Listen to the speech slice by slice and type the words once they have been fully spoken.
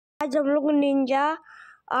आज हम लोग निंजा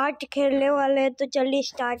आर्ट खेलने वाले हैं, तो चलिए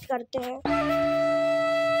स्टार्ट करते हैं।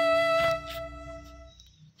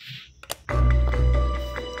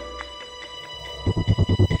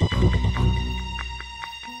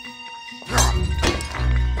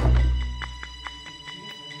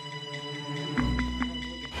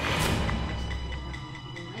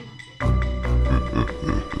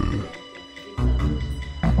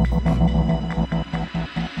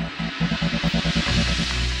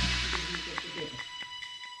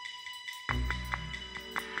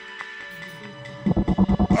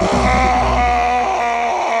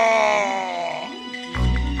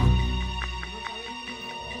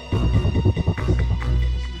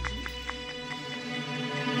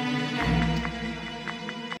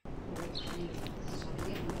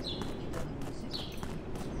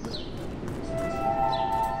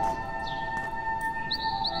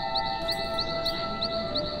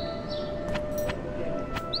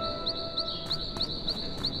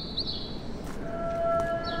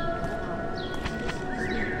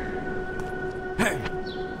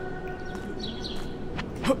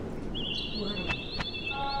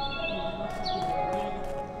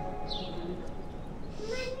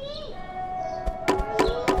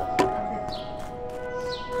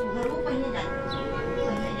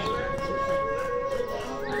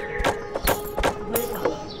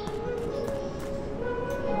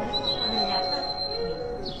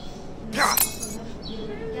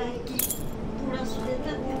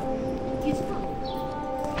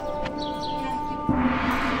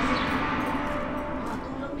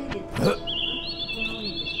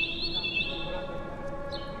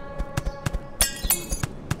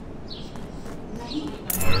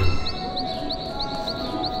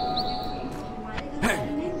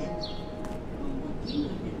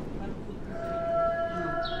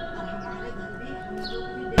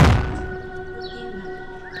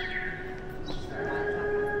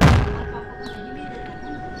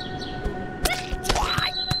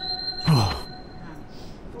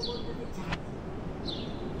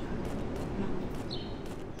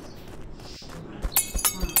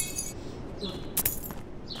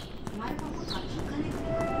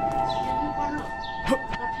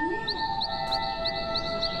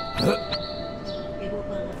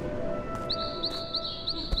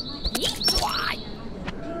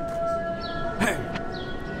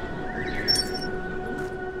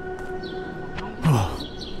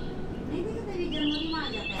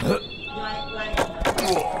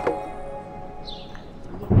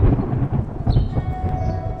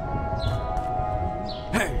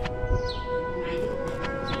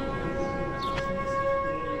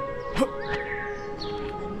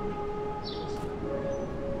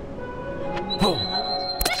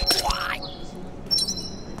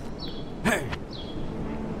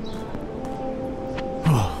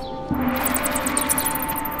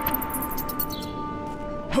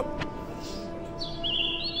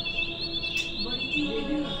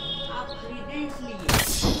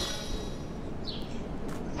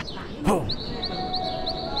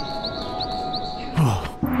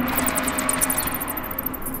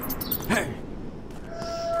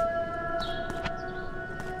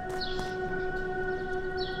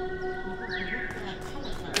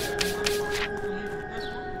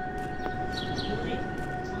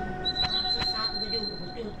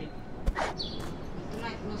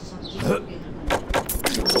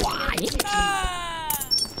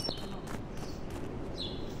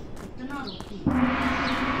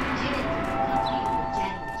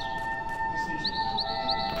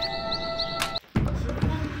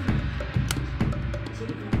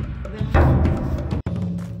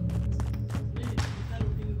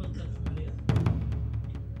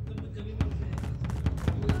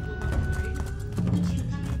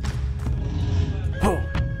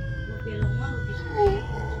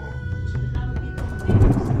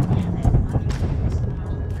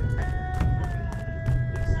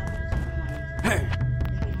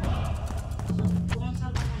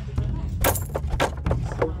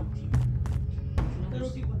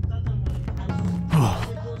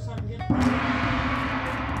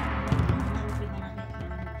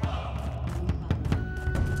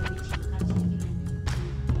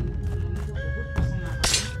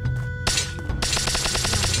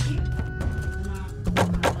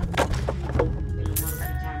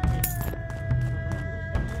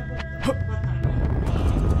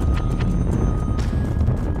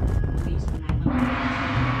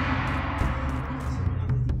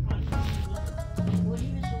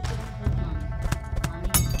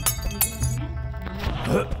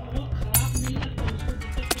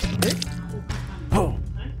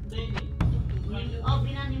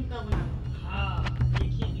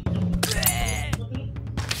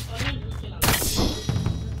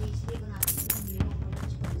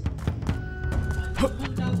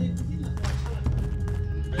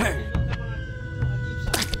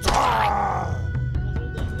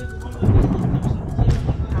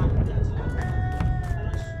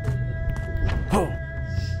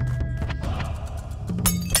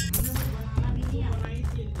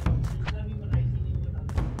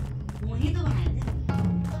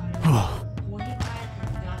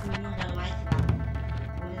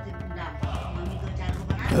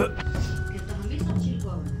 फिर तो हमें सब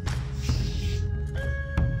छिलको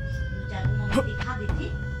चाकू मम्मी दिखा दी थी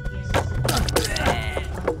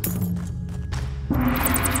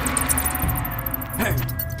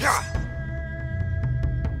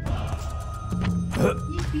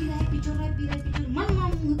ये पी रहा है पिचोर मन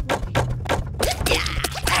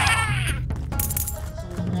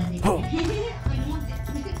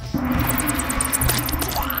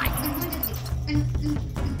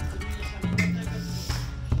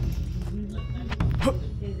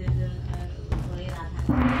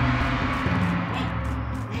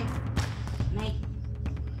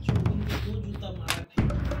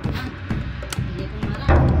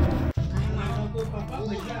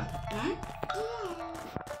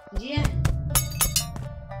जिया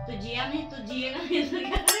तो जिया नहीं तो जिएगा नहीं तो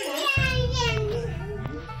क्या करेगा?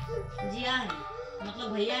 जिया है मतलब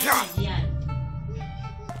भैया है जिया है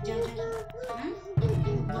जा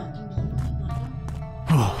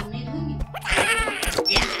नहीं धोएंगे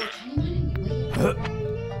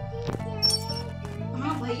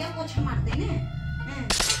हाँ भैया पोछा मारते ना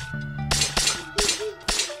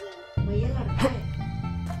भैया लड़का है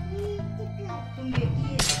तुम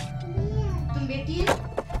बेटी है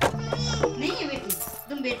नहीं है बेटी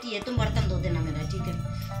तुम बेटी है तुम बर्तन धो देना मेरा ठीक है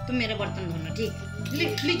तुम मेरे बर्तन धोना ठीक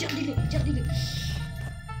ले जल्दी ले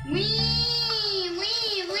वी वी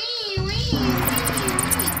वी वी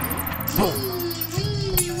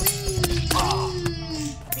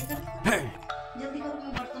जल्दी करो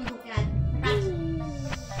मैं बर्तन धो के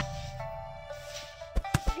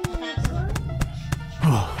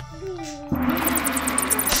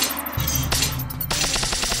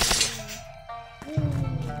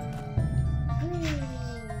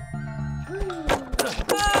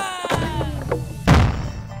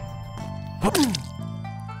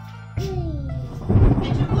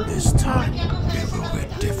This time it will be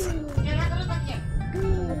different.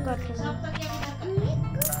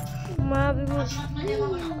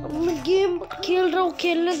 मैं गेम खेल रहा हूँ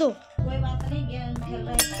खेलने दो कोई बात नहीं गेम खेल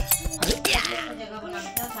रहे हैं जगह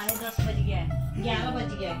बनाने का 10:30 बज गया है 11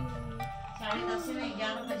 बज गया 10:30 से नहीं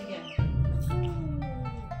 11 बज गया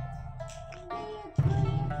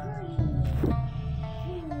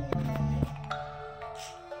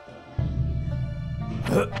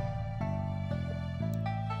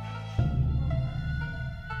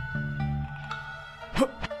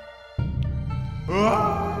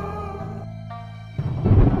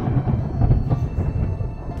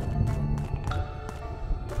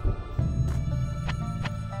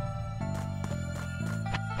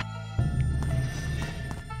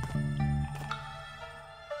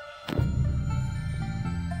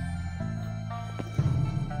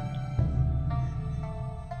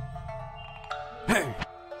Hey!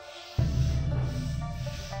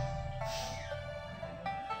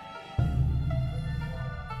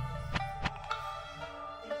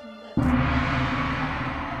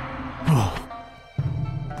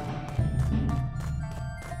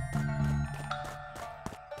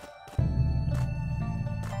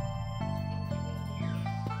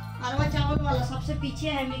 अरवा चावल वाला सबसे पीछे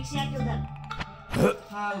है मिक्सिया के उधर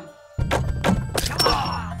हाँ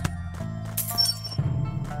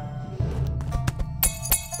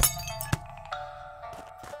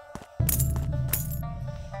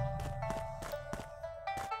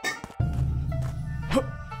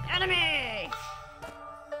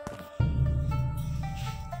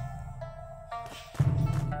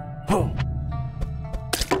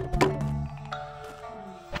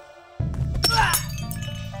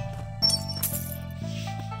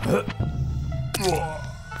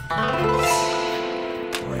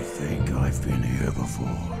I think I've been here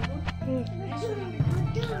before.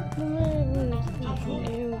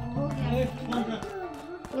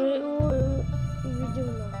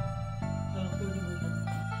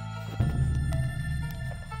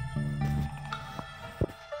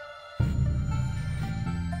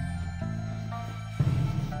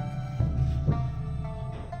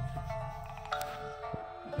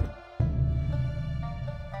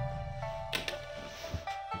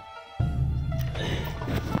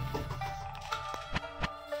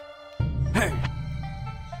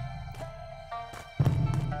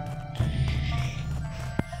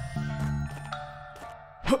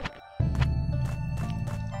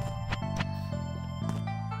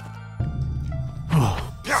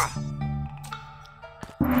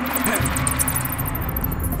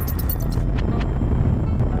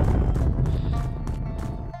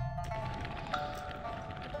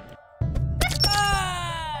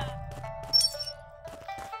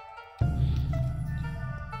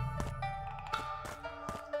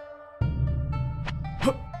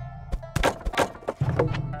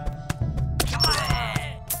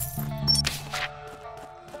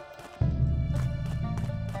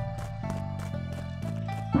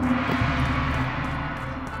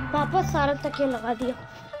 वापस सारा तकिया लगा दिया।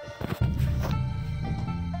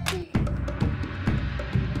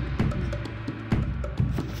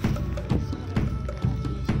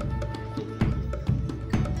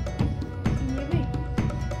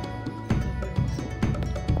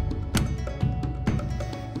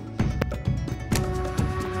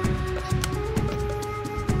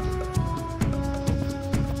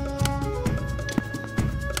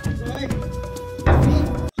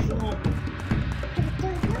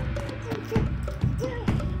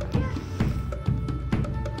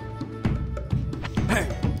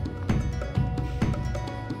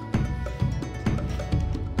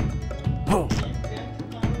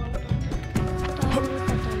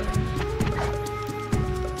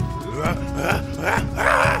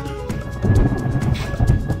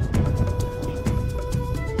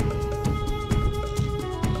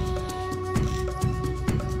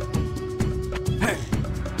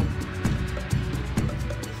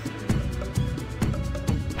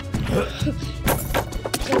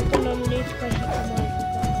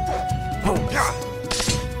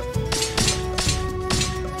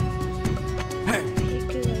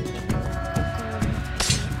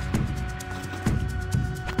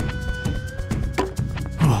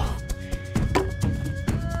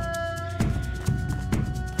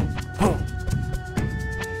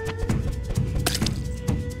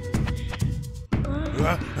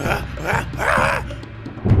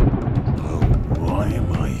 Why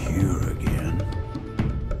am I here again?